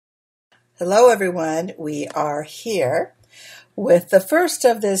Hello, everyone. We are here with the first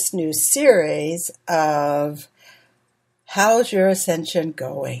of this new series of How's Your Ascension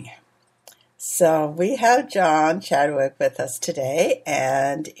Going? So we have John Chadwick with us today,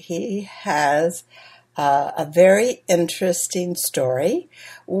 and he has a very interesting story,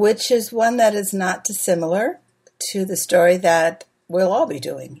 which is one that is not dissimilar to the story that we'll all be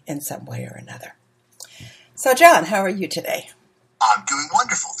doing in some way or another. So, John, how are you today? I'm doing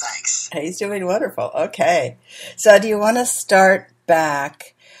wonderful, thanks. He's doing wonderful. Okay. So do you want to start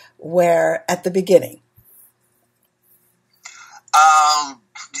back at the beginning?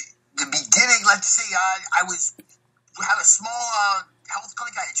 The beginning, let's see, we have a small health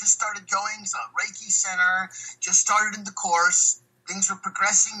clinic. I had just started going, so Reiki center, just started in the course. Things were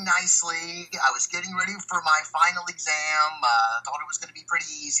progressing nicely. I was getting ready for my final exam. Thought it was going to be pretty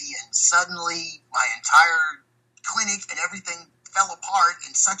easy, and suddenly my entire clinic and everything fell apart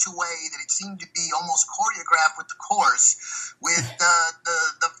in such a way that it seemed to be almost choreographed with the course, with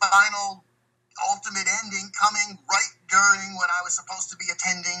the final ultimate ending coming right during when I was supposed to be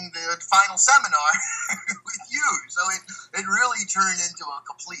attending the final seminar with you. So it really turned into a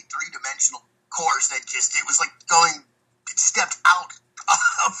complete three-dimensional course that it was like it stepped out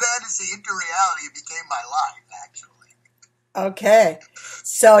of fantasy into reality. It became my life, actually. Okay.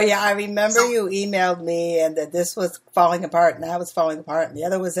 So, yeah, I remember you emailed me and that this was falling apart and that was falling apart and the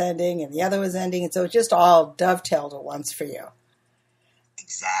other was ending and the other was ending. And so it just all dovetailed at once for you.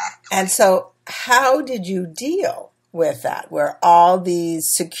 Exactly. And so how did you deal with that, where all these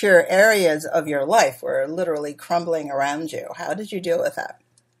secure areas of your life were literally crumbling around you? How did you deal with that?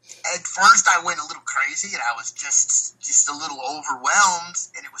 At first, I went a little crazy, and I was just a little overwhelmed,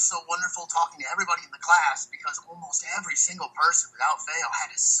 and it was so wonderful talking to everybody in the class, because almost every single person, without fail,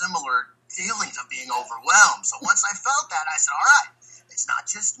 had a similar feelings of being overwhelmed. So once I felt that, I said, all right, it's not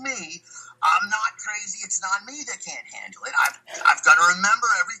just me. I'm not crazy. It's not me that can't handle it. I've got to remember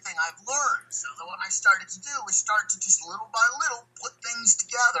everything I've learned. So what I started to do was start to just little by little put things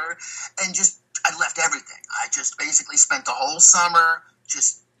together, and I left everything. I just basically spent the whole summer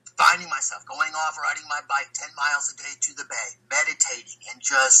just finding myself going off, riding my bike 10 miles a day to the bay, meditating, and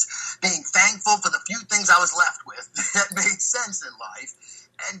just being thankful for the few things I was left with that made sense in life,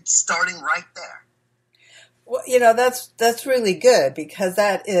 and starting right there. Well, that's really good, because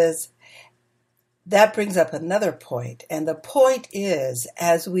that brings up another point. And the point is,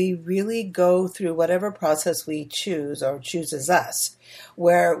 as we really go through whatever process we choose or chooses us,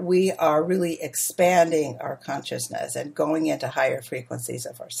 where we are really expanding our consciousness and going into higher frequencies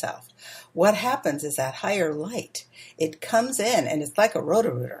of ourself, what happens is that higher light, it comes in and it's like a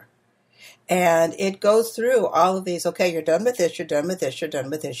roto-rooter. And it goes through all of these, okay, you're done with this, you're done with this, you're done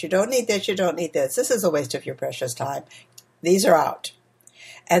with this, you don't need this, you don't need this. This is a waste of your precious time. These are out.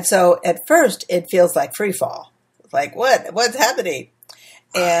 And so at first it feels like free fall. Like, what's happening?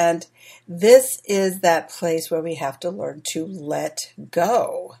 And this is that place where we have to learn to let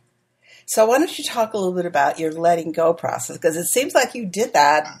go. So why don't you talk a little bit about your letting go process? Because it seems like you did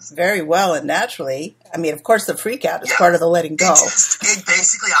that very well and naturally. I mean, of course, the freak out is part of the letting go.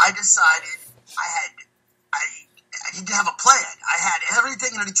 Basically, I decided I didn't have a plan. I had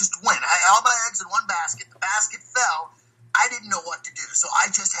everything and it just went. I had all my eggs in one basket. The basket fell. I didn't know what to do. So I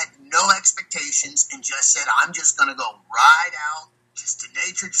just had no expectations and just said, I'm just going to go right out, just to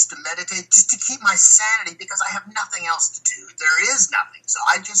nature, just to meditate, just to keep my sanity, because I have nothing else to do. There is nothing. So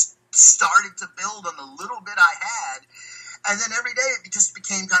I just started to build on the little bit I had. And then every day it just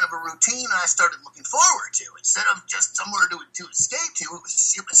became kind of a routine, and I started looking forward to. Instead of just somewhere to escape to, it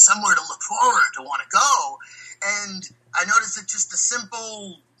was somewhere to look forward to, want to go. And I noticed that just a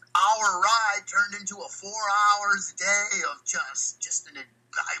simple hour ride turned into a 4 hours a day of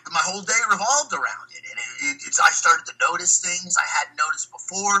my whole day revolved around it. And I started to notice things I hadn't noticed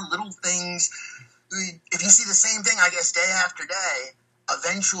before, little things. If you see the same thing, I guess, day after day,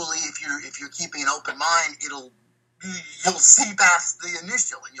 eventually, if you're keeping an open mind, you'll see past the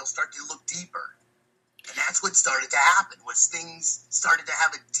initial and you'll start to look deeper. And that's what started to happen, was things started to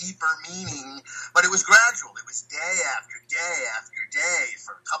have a deeper meaning, but it was gradual. It was day after day after day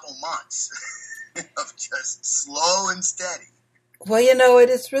for a couple months of just slow and steady. Well, it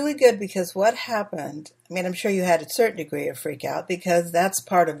is really good, because what happened, I mean, I'm sure you had a certain degree of freak out, because that's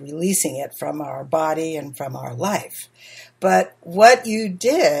part of releasing it from our body and from our life. But what you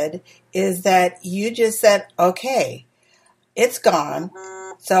did is that you just said, okay, it's gone.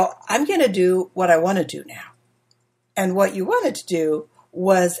 So I'm going to do what I want to do now. And what you wanted to do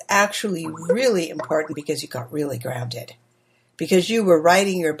was actually really important, because you got really grounded. Because you were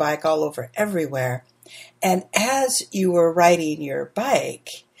riding your bike all over everywhere. And as you were riding your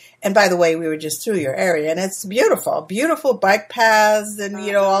bike, And by the way, we were just through your area, and it's beautiful, beautiful bike paths, and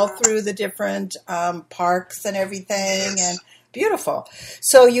all through the different parks and everything, and beautiful.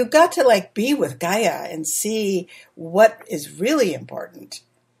 So you got to be with Gaia and see what is really important,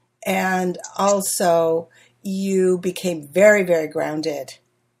 and also you became very, very grounded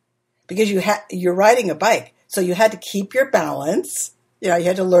because you're riding a bike, so you had to keep your balance. You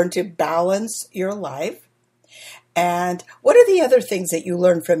had to learn to balance your life. And what are the other things that you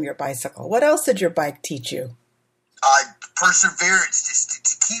learned from your bicycle? What else did your bike teach you? Perseverance, just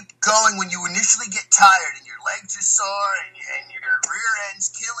to keep going when you initially get tired and your legs are sore and your rear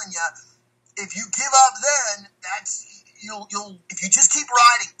end's killing you. If you give up then, you'll if you just keep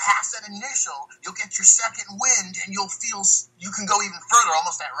riding past that initial, you'll get your second wind and you'll feel you can go even further,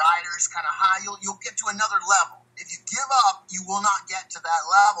 almost that rider's kind of high. You'll get to another level. If you give up, you will not get to that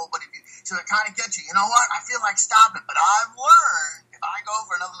level. But so it kind of gets you. You know what? I feel like stopping, but I've learned if I go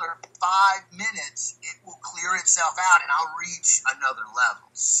for another 5 minutes, it will clear itself out, and I'll reach another level.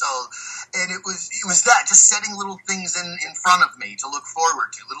 So, and it was that just setting little things in front of me to look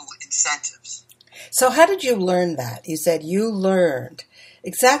forward to, little incentives. So, how did you learn that? You said you learned.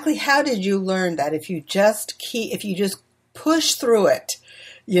 Exactly how did you learn that? If you just push through it.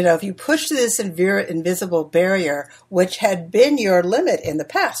 If you push this invisible barrier, which had been your limit in the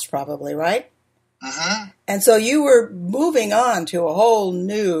past, probably, right? Mm-hmm. And so you were moving on to a whole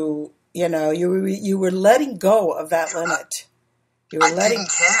new, you were letting go of that limit. I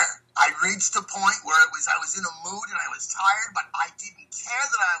didn't care. I reached a point where I was in a mood and I was tired, but I didn't care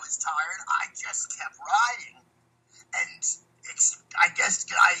that I was tired. I just kept riding. And I guess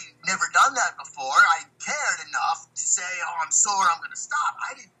I'd never done that before. I cared enough to say, oh, I'm sore, I'm going to stop.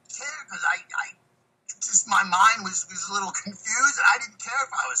 I didn't care because my mind was a little confused, and I didn't care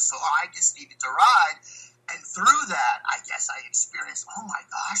if I was sore. I just needed to ride. And through that, I guess I experienced, oh my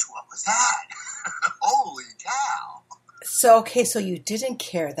gosh, what was that? Holy cow. So you didn't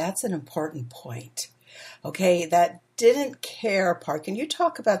care. That's an important point. Okay, that didn't care part. Can you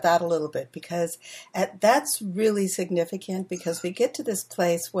talk about that a little bit? Because that's really significant, because we get to this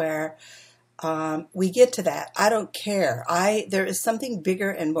place where we get to that. I don't care. There is something bigger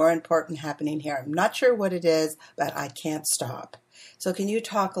and more important happening here. I'm not sure what it is, but I can't stop. So can you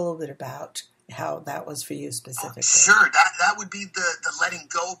talk a little bit about how that was for you specifically? Sure. That would be the letting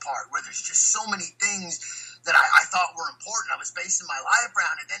go part, where there's just so many things that I thought were important. I was basing my life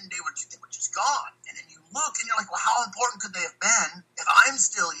around, and then they were just gone. And then you look, and you're like, well, how important could they have been if I'm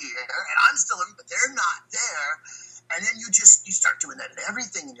still here, and I'm still here, but they're not there? And then you start doing that at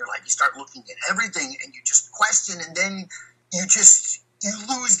everything in your life. You start looking at everything, and you just question, and then you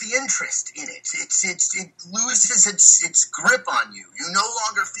lose the interest in it. It loses its grip on you. You no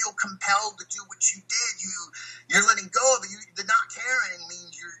longer feel compelled to do what you did. You're letting go of it. The not caring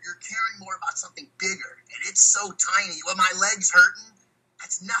means you're caring more about something bigger, and it's so tiny. Well, my leg's hurting.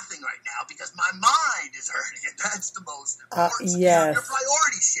 That's nothing right now because my mind is hurting, and that's the most important. Yes. Your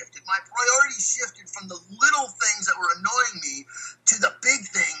priority shifted. My priority shifted from the little things that were annoying me to the big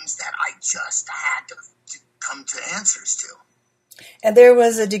things that I just had to come to answers to. And there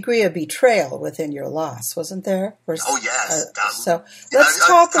was a degree of betrayal within your loss, wasn't there? Oh, yes. So let's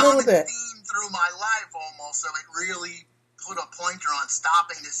talk a little bit. Theme through my life almost, so it really put a pointer on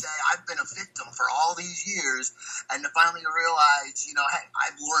stopping to say I've been a victim for all these years, and to finally realize, hey,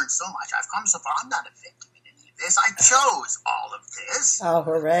 I've learned so much. I've come so far. I'm not a victim in any of this. I chose all of this. Oh,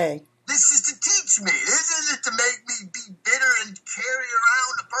 hooray. This is to teach me. This isn't to make me be bitter and carry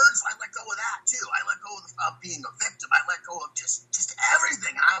around the burdens. I let go of that, too. I let go of being a victim. I let go of just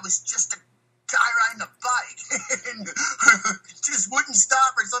everything. And I was just a guy riding a bike and just wouldn't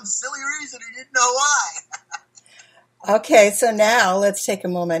stop for some silly reason. He didn't know why. Okay, so now let's take a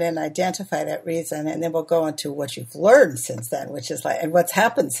moment and identify that reason, and then we'll go into what you've learned since then, and what's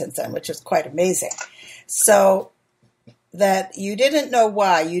happened since then, which is quite amazing. So that you didn't know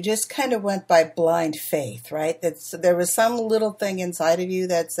why, you just kind of went by blind faith, right? There was some little thing inside of you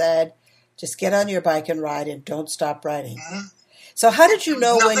that said, just get on your bike and ride and don't stop riding. Mm-hmm. So how did you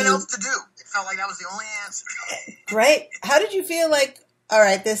know when nothing else to do? It felt like that was the only answer. Right? How did you feel like, all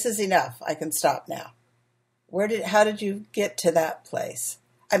right, this is enough, I can stop now? How did you get to that place?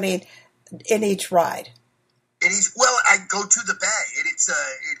 I mean, in each ride. Well, I go to the bay. It's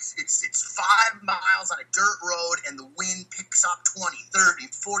 5 miles on a dirt road, and the wind picks up 20, 30,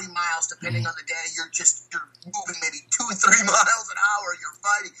 40 miles, depending on the day. You're moving maybe 2 or 3 miles an hour. You're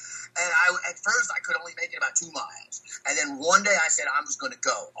fighting. And at first, I could only make it about 2 miles. And then one day I said I was going to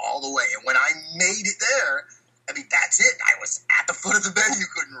go all the way. And when I made it there, I mean, that's it. I was at the foot of the bed. You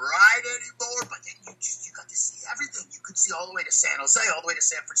couldn't ride anymore, but then you got to see everything. You could see all the way to San Jose, all the way to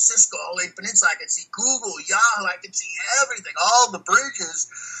San Francisco, all the way to Peninsula. I could see Google, Yahoo. I could see everything, all the bridges.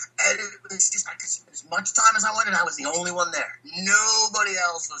 And it was just, I could spend as much time as I wanted. I was the only one there. Nobody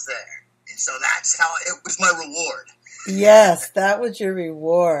else was there. And so that's how it was my reward. Yes, that was your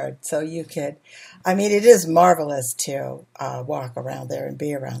reward. So you could, I mean, it is marvelous to walk around there and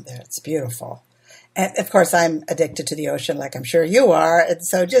be around there. It's beautiful. And of course, I'm addicted to the ocean, like I'm sure you are. And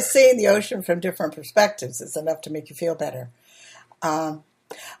so just seeing the ocean from different perspectives is enough to make you feel better. All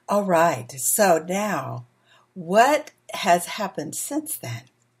right. So now, what has happened since then?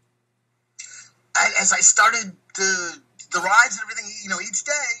 As I started the rides and everything, each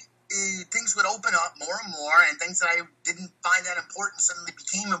day, things would open up more and more, and things that I didn't find that important suddenly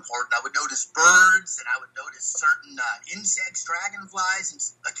became important. I would notice birds, and I would notice certain insects, dragonflies, and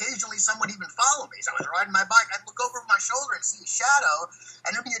occasionally some would even follow me. So I was riding my bike, I'd look over my shoulder and see a shadow,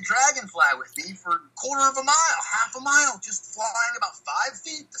 and there'd be a dragonfly with me for a quarter of a mile, half a mile, just flying about 5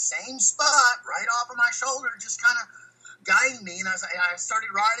 feet, the same spot, right off of my shoulder, just kind of guiding me. And I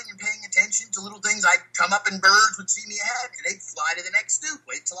started riding and paying attention to little things. I'd come up and birds would see me ahead and they'd fly to the next stoop,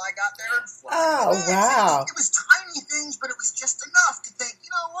 wait till I got there and fly. Oh, wow. It was tiny things, but it was just enough to think, you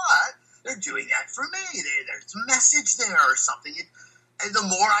know what, they're doing that for me. There's a message there or something. And the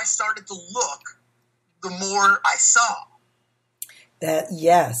more I started to look, the more I saw.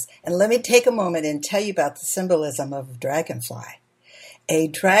 Yes. And let me take a moment and tell you about the symbolism of a dragonfly. A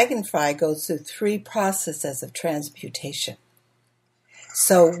dragonfly goes through 3 processes of transmutation.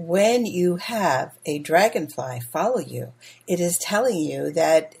 So when you have a dragonfly follow you, it is telling you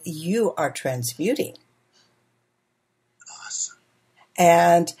that you are transmuting. Awesome.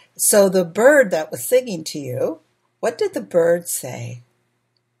 And so the bird that was singing to you, what did the bird say?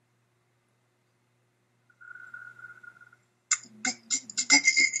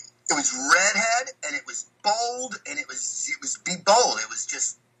 It was redhead, and it was bold, and it was be bold. It was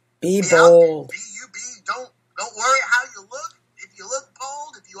just be bold. Be you. Don't worry how you look. If you look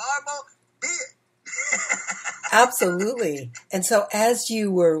bold, if you are bold, be it. Absolutely. And so as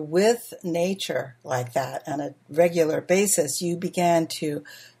you were with nature like that on a regular basis, you began to,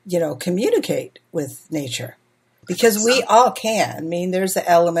 communicate with nature. Because we all can. I mean, there's the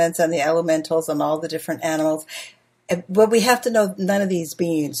elements and the elementals and all the different animals. But we have to know none of these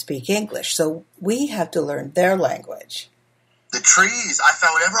beings speak English, so we have to learn their language. The trees, I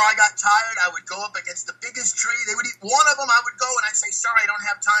found whenever I got tired, I would go up against the biggest tree. They would eat one of them, I would go and I'd say, sorry, I don't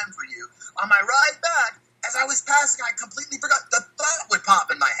have time for you. On my ride back, as I was passing, I completely forgot. The thought would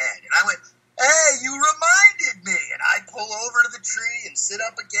pop in my head, and I went, hey, you reminded me. And I'd pull over to the tree and sit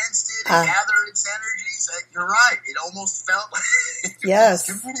up against it and gather its energy. So you're right. It almost felt like it was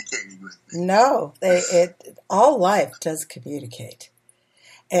communicating with me. No, all life does communicate.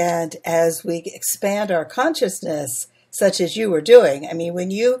 And as we expand our consciousness, such as you were doing, I mean,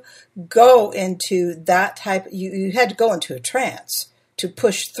 when you go into that type, you had to go into a trance to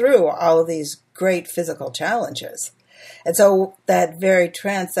push through all of these great physical challenges. And so that very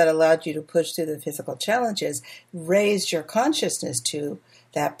trance that allowed you to push through the physical challenges raised your consciousness to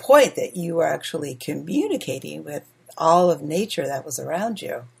that point that you were actually communicating with all of nature that was around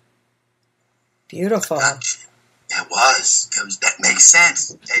you. Beautiful. It was. That makes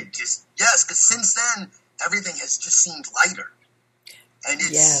sense. Yes, because since then, everything has just seemed lighter. And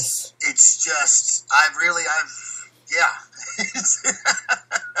it's just,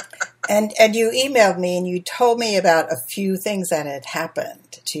 And you emailed me and you told me about a few things that had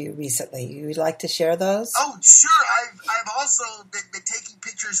happened to you recently. You would like to share those? Oh, sure. I've also been taking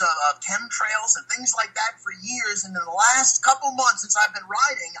pictures of chemtrails and things like that for years. And in the last couple months since I've been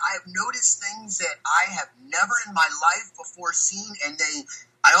writing, I have noticed things that I have never in my life before seen. And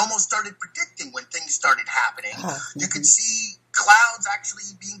I almost started predicting when things started happening. You could see clouds actually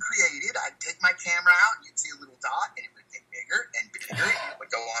being created. I'd take my camera out and you'd see a little dot and it would get bigger and bigger and it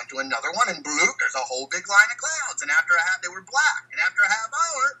would go on to another one and bloop, there's a whole big line of clouds. And after they were black. And after a half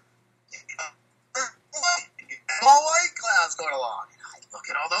hour, all white clouds going along. And I'd look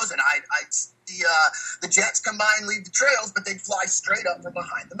at all those and I'd see the jets come by and leave the trails, but they'd fly straight up from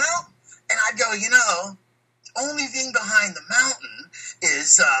behind the mountain. And I'd go, only thing behind the mountain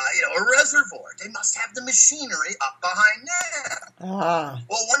is, a reservoir. They must have the machinery up behind there.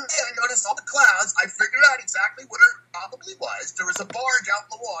 Well, one day I noticed all the clouds. I figured out exactly what it probably was. There was a barge out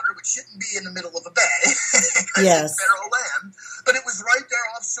in the water, which shouldn't be in the middle of a bay. Yes. It's federal land. But it was right there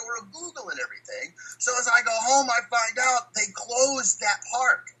offshore of Google and everything. So as I go home, I find out they closed that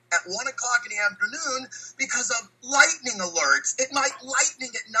park at at 1 o'clock in the afternoon because of lightning alerts. It might lightning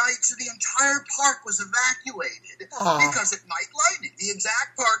at night, so the entire park was evacuated because it might lightning. The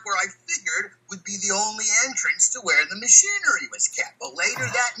exact park where I figured would be the only entrance to where the machinery was kept. But later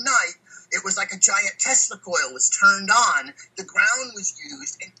that night, it was like a giant Tesla coil was turned on. The ground was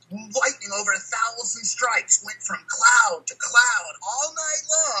used, and lightning over 1,000 strikes went from cloud to cloud all night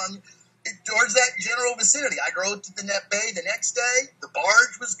long towards that general vicinity. I drove to the Net Bay the next day. The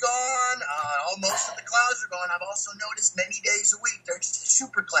barge was gone. Most of the clouds are gone. I've also noticed many days a week there's a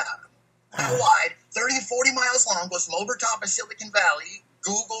super cloud. How wide? 30 to 40 miles long, goes from over top of Silicon Valley,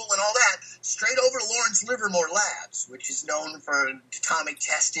 Google and all that, straight over to Lawrence Livermore Labs, which is known for atomic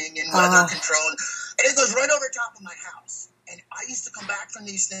testing and weather control. And it goes right over top of my house. And I used to come back from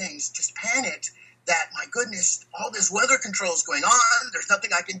these things just panicked that, my goodness, all this weather control is going on. There's nothing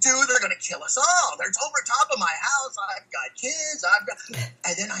I can do. They're going to kill us all. It's over top of my house. I've got kids.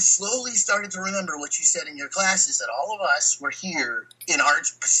 And then I slowly started to remember what you said in your classes, that all of us were here in our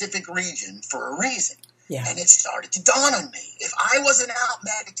Pacific region for a reason. Yeah. And it started to dawn on me. If I wasn't out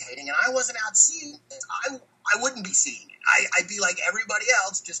meditating and I wasn't out seeing this, I wouldn't be seeing it. I'd be like everybody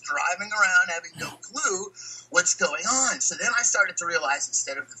else, just driving around having no clue what's going on. So then I started to realize,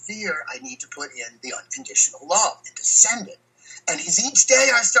 instead of the fear, I need to put in the unconditional love and to send it. And as each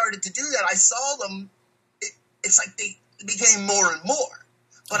day I started to do that, I saw them, it's like they became more and more.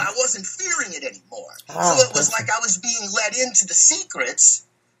 But I wasn't fearing it anymore. So it was like I was being led into the secrets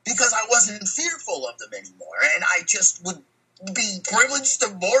because I wasn't fearful of them anymore. And I just would be privileged to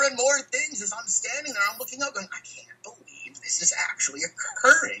more and more things. As I'm standing there, I'm looking up going, I can't believe this is actually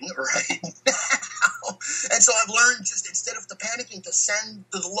occurring right now. And so I've learned, just instead of the panicking, to send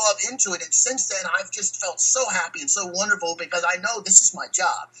the love into it. And since then, I've just felt so happy and so wonderful, because I know this is my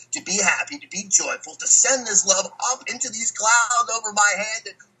job, to be happy, to be joyful, to send this love up into these clouds over my head.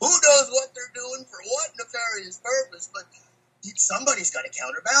 And who knows what they're doing for what nefarious purpose, but somebody's got to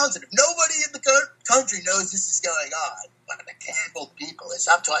counterbalance it. If nobody in the country knows this is going on, but a handful of people, it's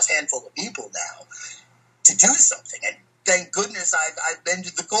up to us handful of people now to do something. And thank goodness I've been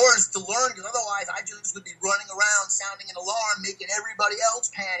to the course to learn, because otherwise I just would be running around sounding an alarm, making everybody else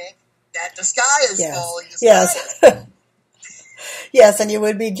panic that the sky is falling. Yes. Yes, and you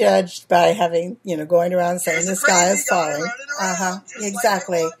would be judged by having, going around saying the sky is falling.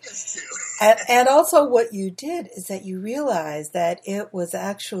 Exactly. And also what you did is that you realized that it was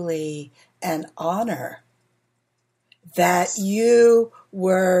actually an honor that you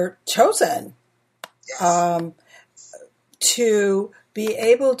were chosen to be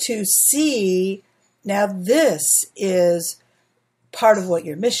able to see, now this is part of what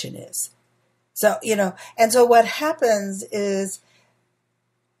your mission is. So, and so what happens is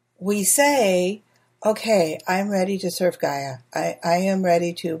we say, okay, I'm ready to serve Gaia. I am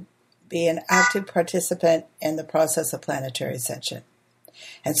ready to be an active participant in the process of planetary ascension.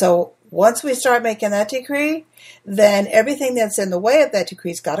 And so once we start making that decree, then everything that's in the way of that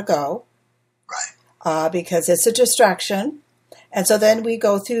decree's got to go. Right. Because it's a distraction. And so then we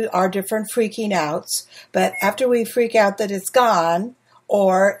go through our different freaking outs. But after we freak out that it's gone,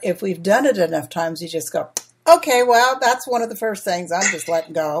 or if we've done it enough times, you just go, okay, well, that's one of the first things I'm just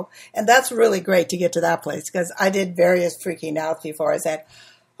letting go. And that's really great to get to that place, because I did various freaking outs before. I said,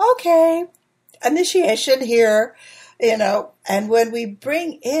 okay, initiation here, and whenever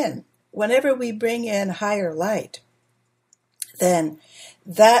we bring in higher light, then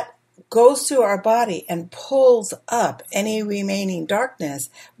that goes through our body and pulls up any remaining darkness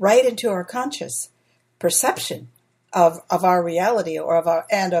right into our conscious perception of our reality or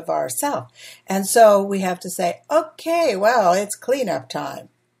of our self. And so we have to say, okay, well, it's cleanup time.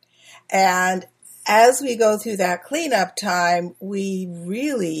 And as we go through that cleanup time, we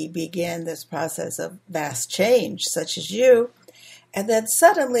really begin this process of vast change, such as you. And then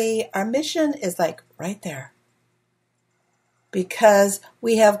suddenly our mission is like right there. Because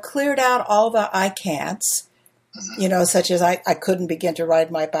we have cleared out all the I can'ts, such as I couldn't begin to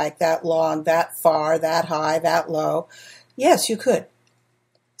ride my bike that long, that far, that high, that low. Yes, you could.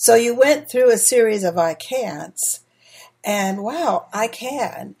 So you went through a series of I can'ts, and wow, I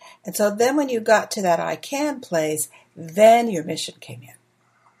can. And so then when you got to that I can place, then your mission came in.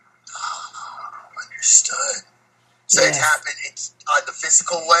 Understood. So It's happened. It's on the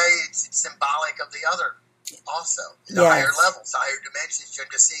physical way. It's symbolic of the other. Also, the higher levels, higher dimensions, you're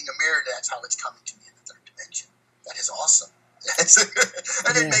just seeing a mirror. That's how it's coming to me in the third dimension. That is awesome.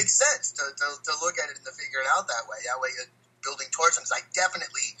 And it makes sense to look at it and to figure it out that way. That way, you're building towards them.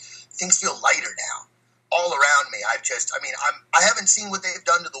 Things feel lighter now, all around me. I haven't seen what they've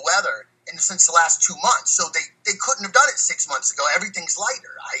done to the weather since the last 2 months. So they couldn't have done it 6 months ago. Everything's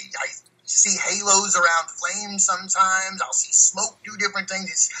lighter. see halos around flames sometimes. I'll see smoke do different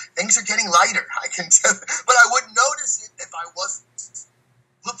things. Things are getting lighter, I can tell. But I wouldn't notice it if I wasn't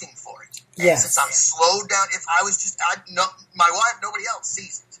looking for it. And Yes. since I'm slowed down, if I was just, my wife, nobody else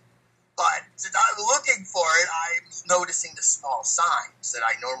sees it. But since I'm looking for it, I'm noticing the small signs that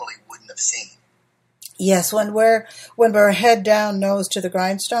I normally wouldn't have seen. Yes, when we're head down, nose to the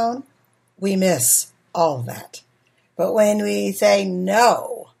grindstone, we miss all of that. But when we say,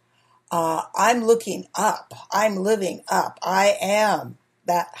 no, I'm looking up, I'm living up, I am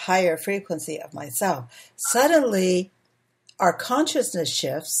that higher frequency of myself, suddenly our consciousness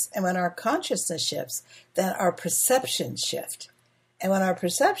shifts, and when our consciousness shifts, then our perception shift. And when our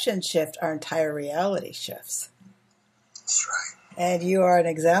perception shifts, our entire reality shifts. That's right. And you are an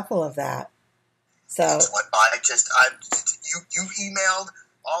example of that. So that's what you emailed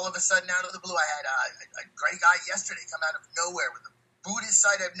all of a sudden out of the blue. I had a great guy yesterday come out of nowhere with a Buddhist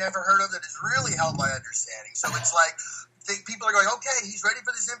site I've never heard of that has really helped my understanding. So it's like people are going, okay, he's ready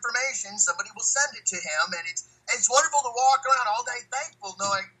for this information. Somebody will send it to him, and it's wonderful to walk around all day thankful,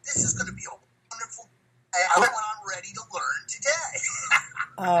 knowing this is going to be a wonderful day. I went on ready to learn today.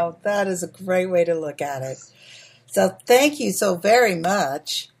 Oh, that is a great way to look at it. So thank you so very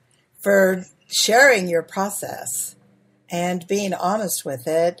much for sharing your process and being honest with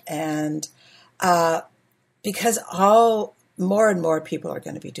it, and because more and more people are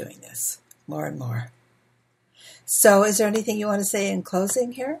going to be doing this, more and more. So is there anything you want to say in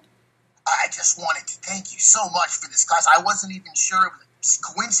closing here? I just wanted to thank you so much for this class. I wasn't even sure of the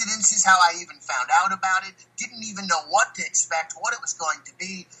coincidences, how I even found out about it, didn't even know what to expect, what it was going to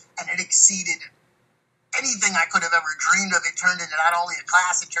be, and it exceeded anything I could have ever dreamed of. It turned into not only a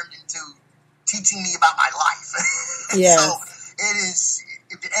class, it turned into teaching me about my life. Yes. So it is,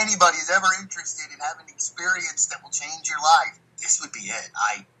 if anybody is ever interested in having an experience that will change your life, this would be it.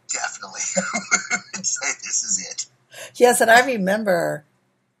 I definitely would say this is it. Yes, and I remember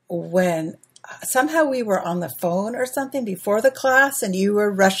when somehow we were on the phone or something before the class, and you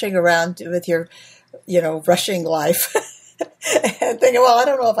were rushing around with your, rushing life. And thinking, well, I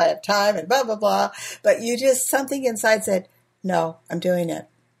don't know if I have time and blah, blah, blah. But you just, something inside said, no, I'm doing it.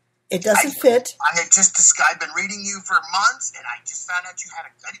 It doesn't fit. I've been reading you for months, and I just found out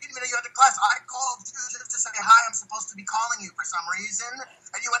I didn't even know you had a class. I called you just to say, hi, I'm supposed to be calling you for some reason.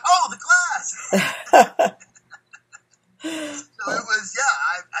 And you went, oh, the class. So it was,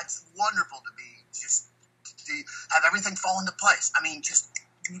 it's wonderful to have everything fall into place. I mean,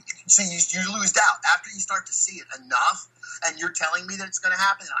 so you lose doubt. After you start to see it enough, and you're telling me that it's going to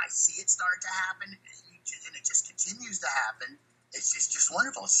happen, and I see it start to happen, and it just continues to happen. It's just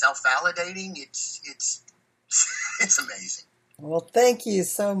wonderful. It's self-validating. It's amazing. Well, thank you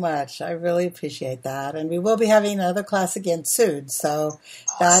so much. I really appreciate that. And we will be having another class again soon. So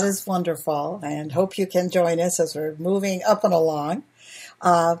That is wonderful. And hope you can join us as we're moving up and along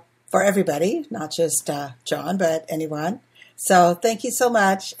for everybody, not just John, but anyone. So thank you so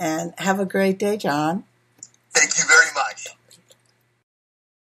much, and have a great day, John. Thank you